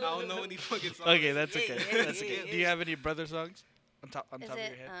 I don't know any fucking songs. Okay, that's okay. Yeah, That's okay. yeah. Do you have any brother songs on top Is of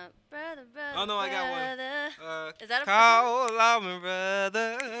it your head? brother? Oh, no, I got one. one. Is that a Call out my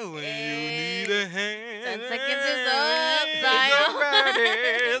brother when you Hey. need a hand. 10 seconds is up,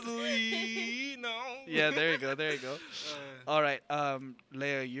 Zion. Somebody's lean on. Yeah, there you go. There you go. All right,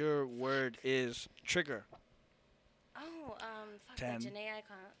 Leia, your word is trigger. Oh, fuck 10, the Janae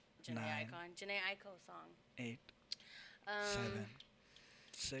Icon. 9, Janae Icon. Janae Aiko song. 8, Um, 7,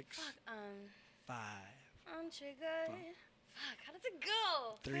 6, Fuck. 5, I'm triggered. Fuck. How does it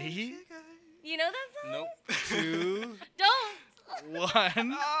go? 3, You know that song? Nope. 2, Don't. 1.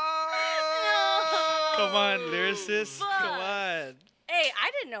 No. Come on, lyricist. Fuck. Come on. Hey,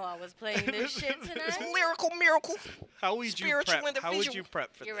 I didn't know I was playing this shit It's tonight. lyrical miracle. How would you Spiritual prep? How would individual. you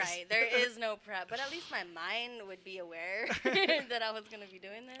prep for You're this? right. There is no prep, but at least my mind would be aware that I was gonna be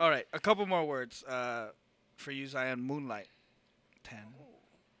doing this. All right, a couple more words. For you, Zion. Moonlight. 10,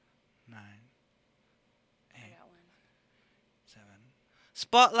 9, 8, I got one. 7.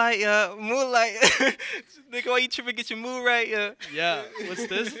 Spotlight, moonlight. Nigga, why you tripping? Get your mood right, Yeah. What's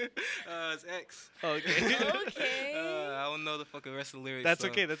this? It's X. Okay. Okay. I don't know the fucking rest of the lyrics. That's so.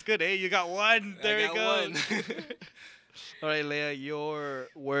 okay. That's good. Hey, you got one. There I you got go. one. All right, Leah. Your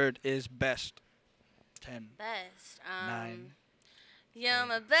word is best. 10, Best. 9. You're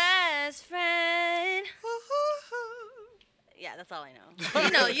my best friend. Yeah, that's all I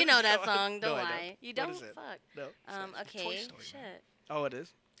know. You know that song. No, Don't I lie. don't. You What don't. is it? Fuck. No. Okay. Toy Story, Shit. man. Oh, it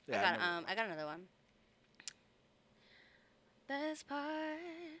is. Yeah. I I got another one. Best part.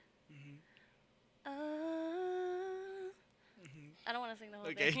 Mhm. I don't want to sing the whole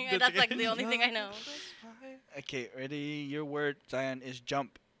Okay, thing. that's That's like okay. the only thing I know. Okay, ready? Your word, Zion, is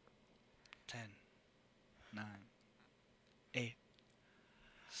jump. 10, 9, 8,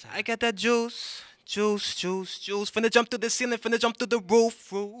 7. I got that juice. Finna jump to the ceiling, finna jump to the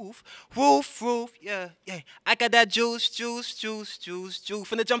roof. Yeah. I got that juice.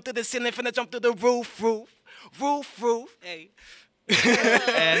 Finna jump to the ceiling, finna jump to the roof. Hey.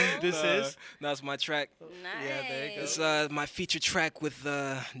 And this is? That's my track. Nice. Yeah, there you go. It's my feature track with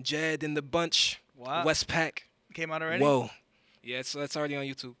Jed and the Bunch. Wow. Westpac. Came out already? Whoa. Yeah, it's already on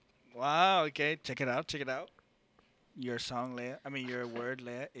YouTube. Wow, okay. Check it out. Your song, Leah. Your word,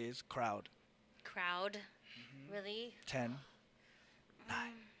 Leah, is crowd. Crowd. Mm-hmm. Really? 10, 9,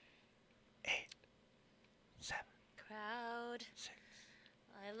 8, 7, Crowd. 6.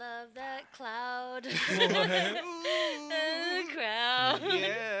 I love that cloud. Crowd.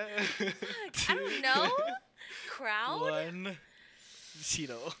 Yeah. Fuck, I don't know. Crowd? 1.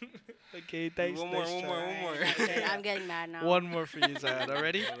 Zero. Okay, thanks. One more. Alright, that's it. I'm getting mad now. One more for you, Zion.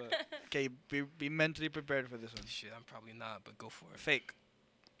 Already? Okay, be mentally prepared for this one. Shit, I'm probably not, but go for it. Fake.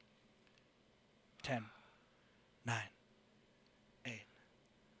 10, 9, 8,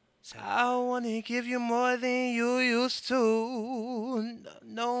 7. I wanna give you more than you used to.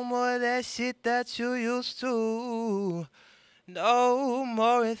 No more that shit that you used to. No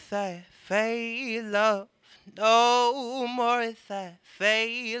more of that fake love. No more of that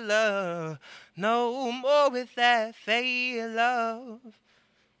fake love. No more with that fake love.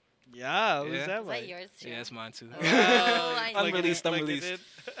 Yeah, who's Yeah. that Is by? that yours too? Yeah, it's mine too. Oh, I I'm knew released. it. I'm Plug it released. in.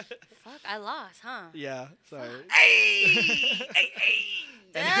 Fuck, I lost, huh? Yeah, sorry. Hey.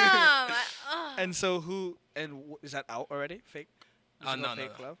 Damn. I, And so is that out already? Fake? Oh, no,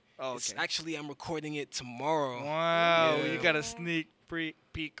 Fake no. Love? Oh, It's okay. actually I'm recording it tomorrow. Wow, Yeah. you got a sneak peek.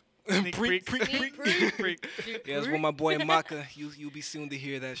 Sneak Preak, peek. preak, Sneak peek. Yeah, it's with my boy Maka. You'll be soon to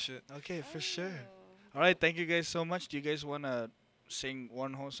hear that shit. Okay, for sure. All right, thank you guys so much. Do you guys want to sing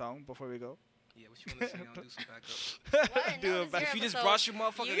one whole song before we go? Yeah, what you wanna sing? I'll do some backup. What? Do No, a this is back- your If you just episode. brought your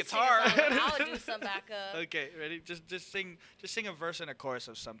motherfucking You guitar. sing a song, I'll do some backup. Okay, ready? Just sing a verse and a chorus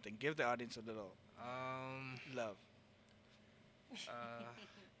of something. Give the audience a little love.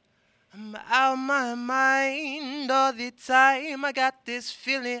 I'm out my mind all the time. I got this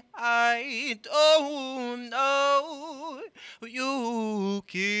feeling I don't know. You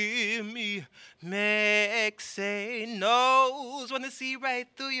give me mixing nose. Wanna see right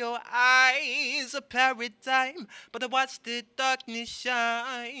through your eyes, a paradigm. But I watch the darkness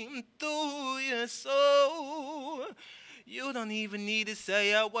shine through your soul. You don't even need to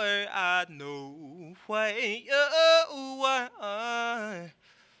say a word. I know what you want.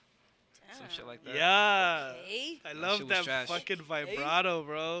 Some shit like that. Yeah. Okay. I That love shit was that trash. fucking vibrato,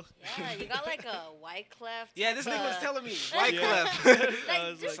 bro. Yeah, you got like a Wyclef. Yeah, this type nigga was of- telling me. Yeah. Wyclef. I Like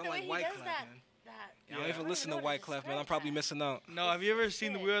was just like, the way like he Wyclef, does that. man. That. I don't even listen to know how to Wyclef, man. I'm describe probably that. missing out. no, have you ever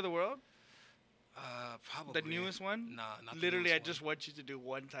seen The sick. Wheel of the World? Probably. The newest one? Nah, not the Literally, newest I one. just want you to do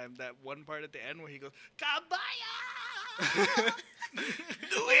one time that one part at the end where he goes, Kabaya!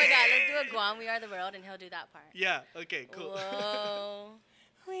 Oh my god, let's do a Guam, We Are the World, and he'll do that part. Yeah, okay, cool. Whoa.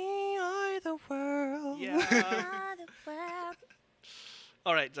 We are the world. Yeah. Are the world.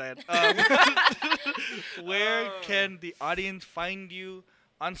 All right, Zion. Where can the audience find you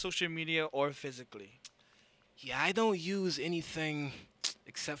on social media or physically? Yeah, I don't use anything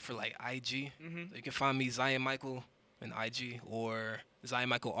except for like IG. Mm-hmm. You can find me Zion Michael on IG or Zion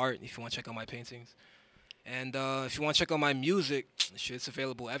Michael Art if you want to check out my paintings. And if you want to check out my music, shit's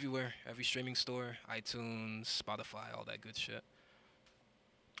available everywhere, every streaming store, iTunes, Spotify, all that good shit.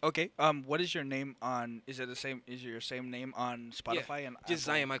 Okay. What is your name on? Is it the same? Is it your same name on Yeah, Spotify and just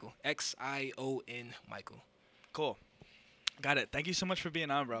Apple? Zion Michael, Xion Michael. Cool. Got it. Thank you so much for being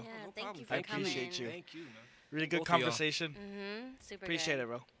on, bro. Yeah, Oh, no thank problem. you I for Thank you. coming. appreciate you. Thank you, man. Really good Both of y'all. conversation. Super Appreciate good. it,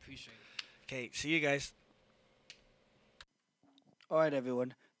 bro. Appreciate it. Okay. See you guys. All right,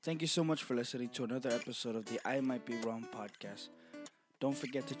 everyone. Thank you so much for listening to another episode of the I Might Be Wrong podcast. Don't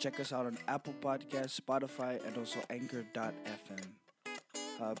forget to check us out on Apple Podcasts, Spotify, and also Anchor.fm.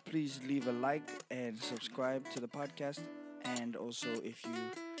 Please leave a like and subscribe to the podcast. And also, if you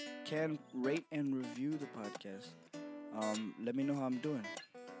can, rate and review the podcast. Let me know how I'm doing.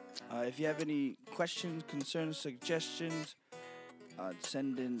 If you have any questions, concerns, suggestions,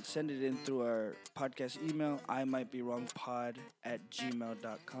 send it in through our podcast email, I might be wrong pod at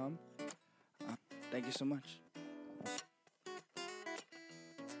gmail.com. Thank you so much.